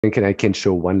And I can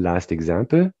show one last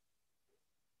example.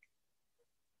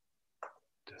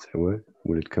 Does that work?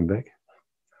 Will it come back? It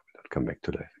will not come back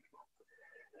to life anymore.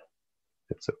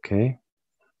 That's okay.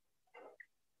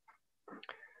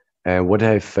 What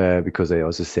I've, because I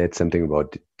also said something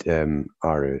about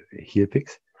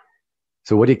rHealPix.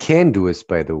 So what you can do is,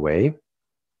 by the way,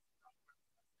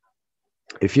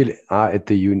 if you are at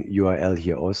the URL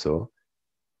here also,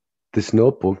 this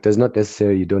notebook does not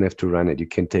necessarily, you don't have to run it. You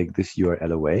can take this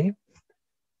URL away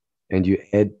and you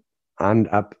end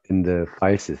up in the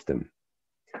file system.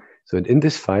 So in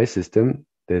this file system,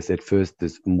 there's at first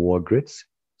this more grids.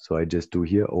 So I just do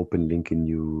here, open link in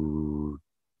new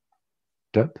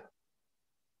tab.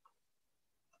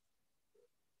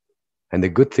 And the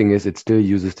good thing is it still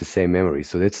uses the same memory.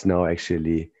 So that's now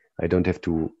actually, I don't have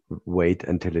to wait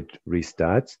until it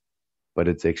restarts, but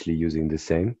it's actually using the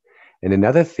same. And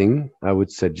another thing I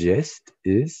would suggest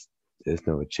is, there's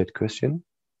now a chat question.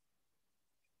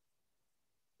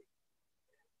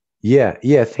 Yeah,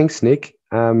 thanks, Nick.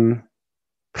 I'll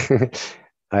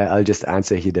just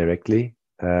answer here directly.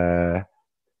 I'll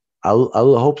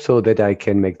hope so that I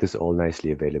can make this all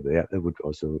nicely available. Yeah, that would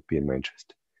also be in my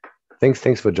interest.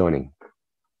 Thanks for joining.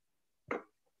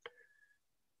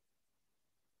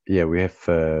 Yeah, we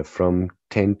have from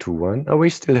 10 to 1. Oh, we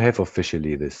still have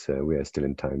officially this. We are still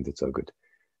in time. That's all good.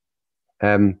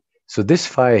 So this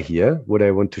file here, what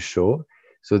I want to show.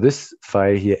 So this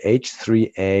file here,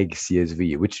 H3AG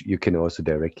CSV, which you can also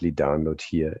directly download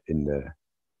here in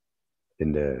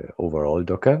the overall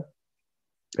Docker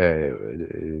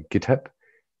GitHub.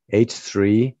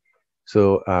 H3.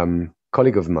 So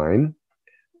colleague of mine,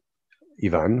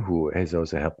 Ivan, who has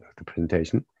also helped with the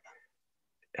presentation,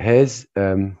 has,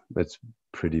 that's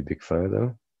pretty big file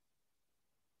though,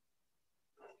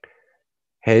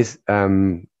 has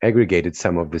aggregated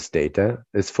some of this data.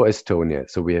 It's for Estonia.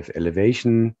 So we have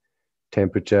elevation,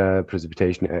 temperature,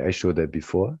 precipitation. I showed that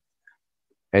before.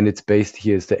 And it's based,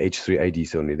 here's the H3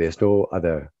 IDs only. There's no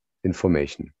other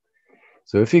information.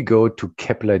 So if you go to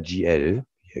Kepler GL,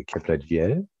 here, Kepler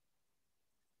GL,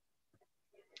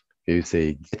 you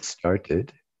say get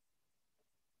started,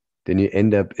 then you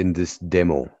end up in this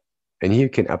demo. And here you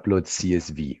can upload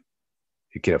CSV.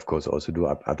 You can, of course, also do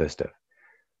other stuff.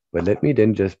 But let me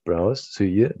then just browse. So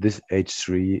here, this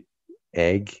H3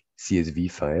 AG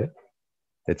CSV file.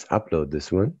 Let's upload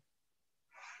this one.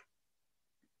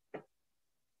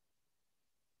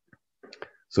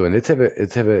 So and let's have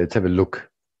a look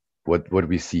what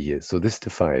we see here. So this is the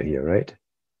file here, right?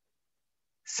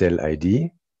 Cell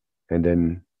ID, and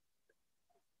then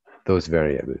those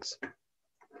variables.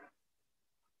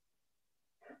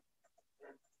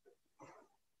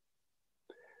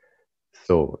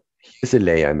 So here's a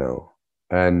layer now,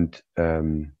 and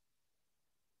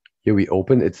here we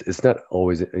open. It's not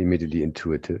always immediately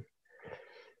intuitive,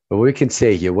 but we can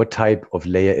say here what type of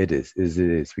layer it is.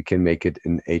 We can make it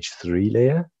an H3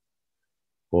 layer,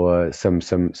 or some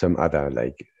other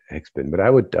like hexbin. But I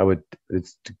would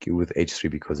let's go with H3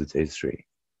 because it's H3.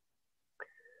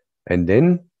 And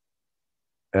then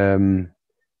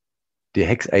the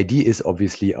hex ID is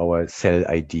obviously our cell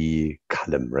ID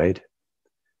column, right?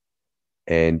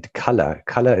 And color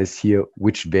is here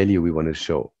which value we want to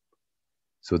show.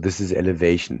 So this is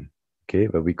elevation, okay?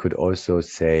 But we could also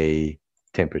say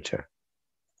temperature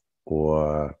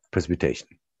or precipitation.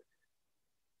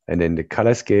 And then the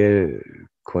color scale,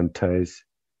 quantize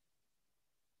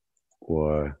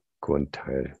or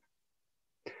quantile.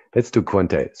 Let's do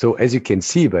quantile. So as you can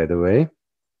see, by the way,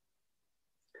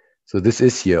 so this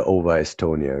is here over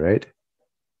Estonia, right?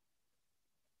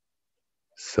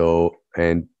 So,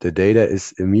 and the data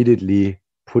is immediately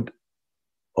put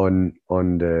on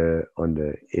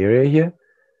the area here.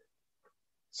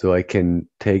 So I can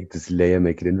take this layer,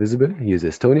 make it invisible. Here's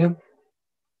Estonia.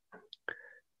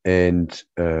 And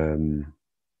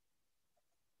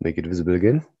make it visible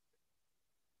again.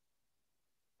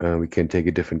 We can take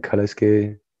a different color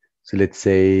scale. So let's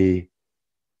say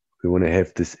we want to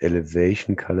have this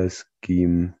elevation color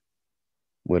scheme.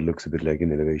 What looks a bit like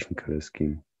an elevation color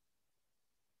scheme.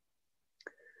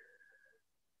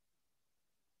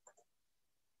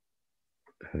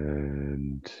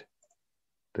 And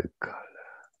the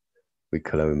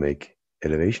color, we make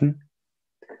elevation.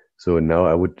 So now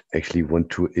I would actually want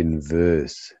to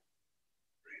reversed.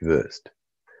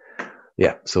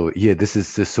 Yeah, so here, this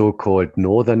is the so-called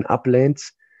northern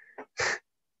uplands.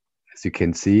 As you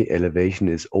can see, elevation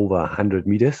is over 100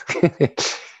 meters.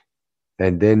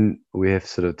 And then we have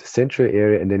sort of the central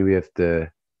area, and then we have the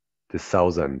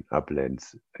southern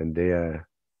uplands. And they are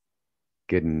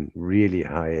getting really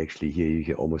high, actually. Here you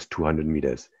get almost 200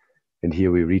 meters. And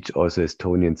here we reach also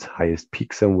Estonia's highest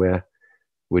peak somewhere,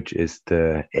 which is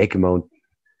the Egg Mountain,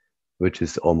 which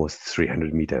is almost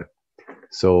 300 meters.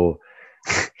 So,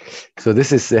 so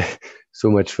this is so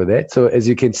much for that. So as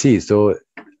you can see, so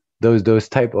those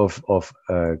type of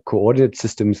coordinate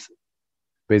systems,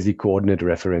 basically coordinate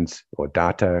reference or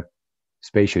data,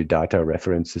 spatial data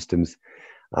reference systems,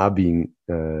 are being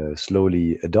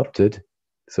slowly adopted.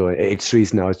 So H3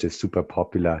 is now just super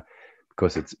popular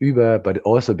because it's Uber, but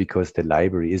also because the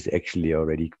library is actually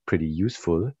already pretty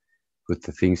useful with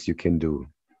the things you can do.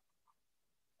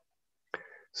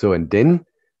 So, and then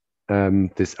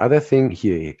this other thing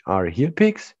here,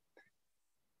 rHealPix.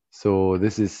 So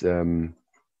this is, as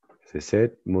I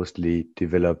said, mostly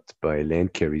developed by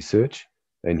Landcare Research.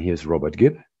 And here's Robert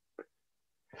Gibb.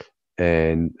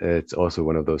 And it's also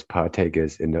one of those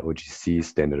partakers in the OGC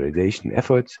standardization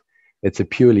efforts. It's a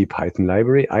purely Python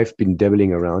library. I've been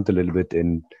dabbling around a little bit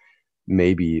in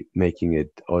maybe making it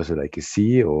also like a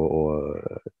C or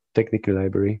a technical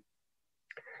library.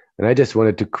 And I just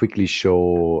wanted to quickly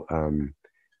show a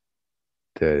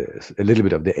little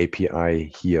bit of the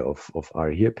API here of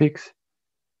rHealPix.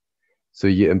 So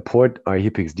you import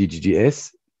rHealPix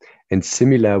DGGS, and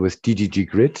similar with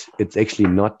DGGRID, it's actually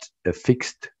not a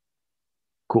fixed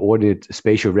coordinate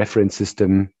spatial reference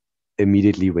system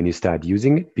immediately when you start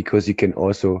using it, because you can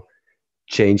also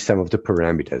change some of the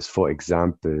parameters. For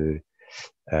example,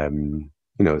 you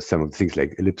know, some of the things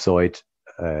like ellipsoid,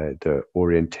 the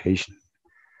orientation,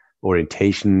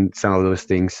 some of those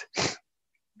things.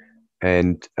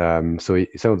 And so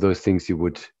some of those things you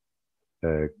would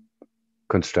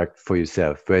construct for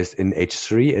yourself. Whereas in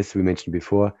H3, as we mentioned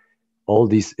before, all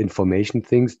these information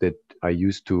things that are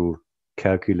used to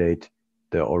calculate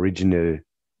the original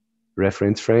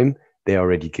reference frame, they're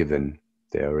already given.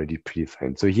 They're already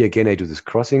predefined. So here again, I do this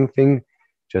crossing thing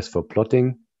just for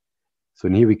plotting. So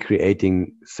in here we're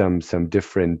creating some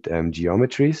different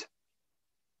geometries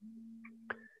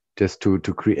just to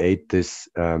create this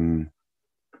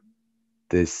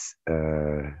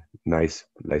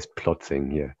nice plot thing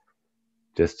here,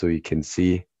 just so you can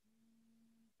see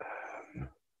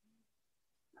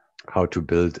how to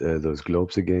build those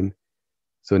globes again.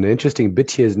 So an interesting bit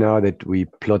here is now that we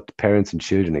plot parents and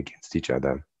children against each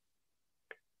other.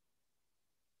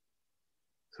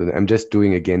 So I'm just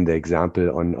doing again the example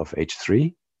of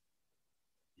H3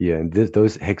 here, and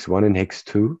those hex 1 and hex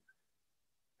 2,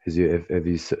 as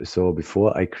you saw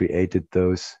before, I created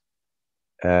those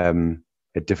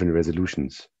at different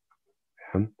resolutions.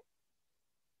 Yeah.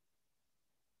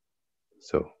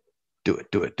 So do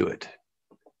it.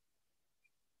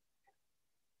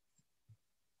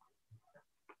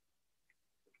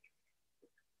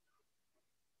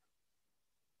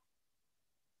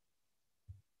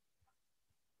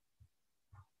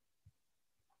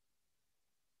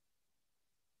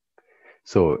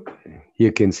 So here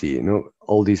you can see, you know,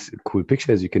 all these cool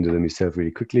pictures. You can do them yourself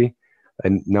really quickly.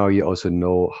 And now you also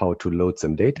know how to load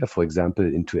some data, for example,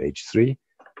 into H3,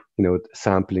 you know,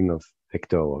 sampling of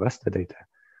vector or raster data.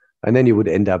 And then you would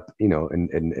end up, you know, in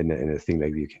a thing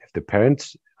like you can have the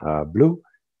parents are blue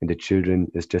and the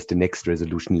children is just the next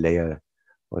resolution layer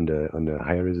on the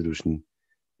higher resolution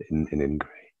in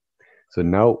gray. So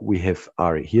now we have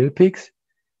rHealPix.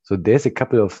 So there's a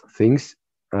couple of things.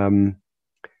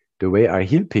 The way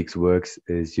rHealPix works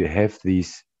is you have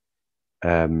these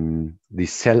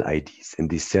cell IDs, and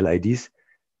these cell IDs,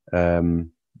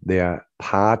 they are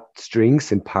part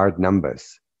strings and part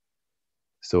numbers.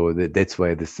 So that's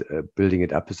why this building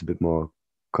it up is a bit more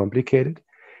complicated.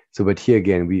 So, but here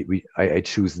again, I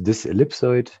choose this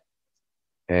ellipsoid,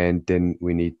 and then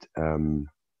we need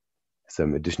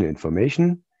some additional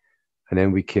information, and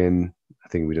then we can, I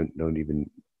think we don't even,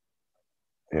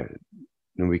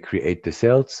 then we create the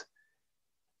cells.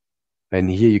 And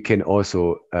here you can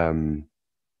also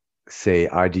say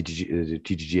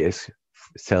DGGS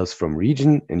cells from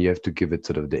region, and you have to give it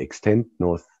sort of the extent,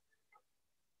 north,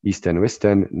 eastern,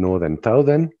 western, northern,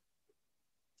 southern.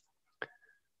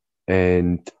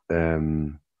 And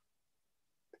then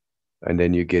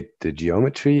you get the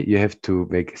geometry. You have to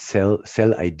make cell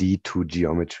ID to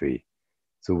geometry.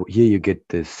 So here you get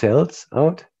the cells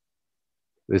out.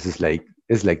 This is like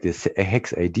this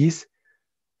hex IDs.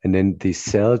 And then these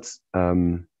cells,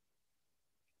 you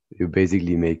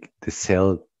basically make the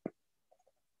cell,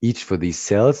 each for these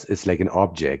cells is like an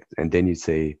object, and then you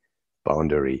say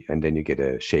boundary, and then you get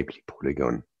a shapely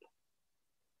polygon,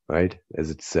 right? As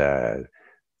it's a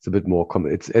bit more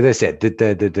common. It's, as I said,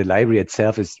 the library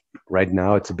itself is right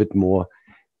now, it's a bit more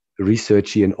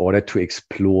researchy in order to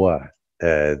explore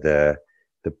the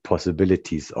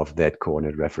possibilities of that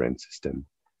coordinate reference system.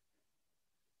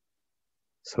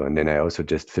 So, and then I also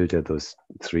just filter those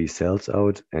 3 cells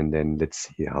out, and then let's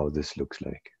see how this looks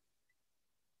like.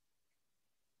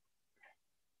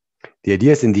 The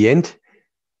idea is, in the end,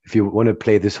 if you want to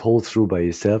play this whole through by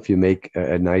yourself, you make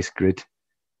a nice grid.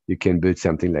 You can build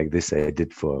something like this I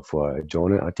did for a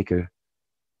journal article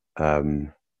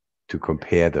to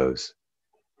compare those.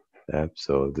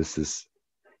 So this is,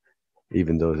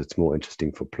 even though it's more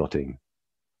interesting for plotting.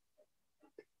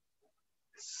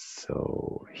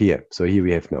 So here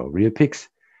we have now rHealPix,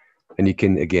 and you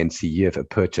can again see you have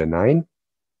aperture 9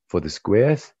 for the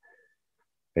squares,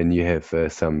 and you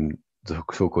have some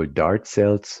so-called dart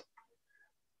cells,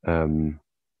 and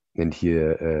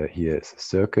here is a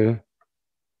circle,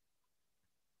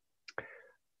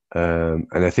 and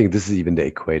I think this is even the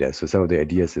equator. So some of the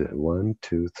ideas are 1,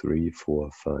 2, 3, 4,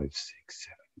 5, 6,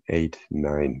 7, 8, 9.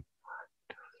 1, 2, 3,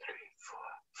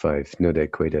 4, 5. No, the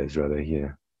equator is rather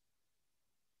here.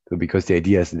 So because the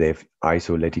idea is they have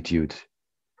iso latitude,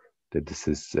 that this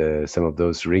is some of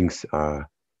those rings are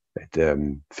at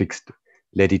fixed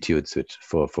latitudes, which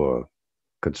for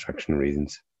construction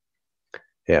reasons.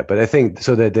 Yeah, but I think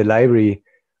so that the library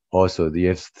also, you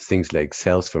have things like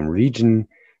cells from region.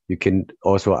 You can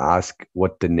also ask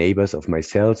what the neighbors of my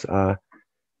cells are.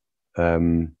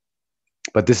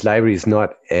 But this library is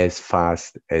not as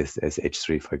fast as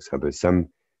H3, for example. Some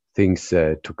things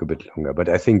took a bit longer, but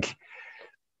I think,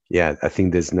 yeah, I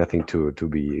think there's nothing to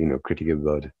be critical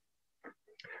about.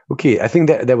 Okay, I think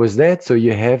that was that. So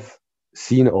you have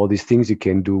seen all these things you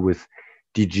can do with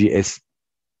DGS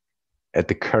at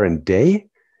the current day.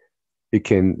 You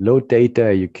can load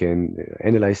data, you can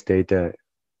analyze data.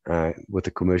 With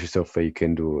the commercial software, you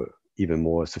can do even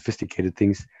more sophisticated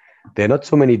things. There are not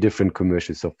so many different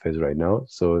commercial softwares right now,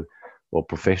 or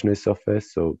professional software.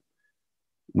 So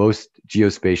most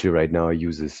geospatial right now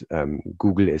uses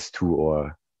Google S2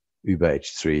 or Uber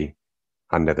H3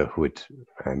 under the hood,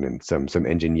 and then some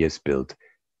engineers build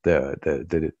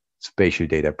the spatial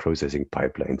data processing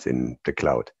pipelines in the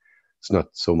cloud. It's not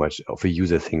so much of a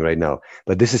user thing right now,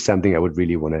 but this is something I would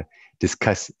really want to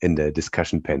discuss in the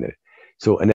discussion panel. So, and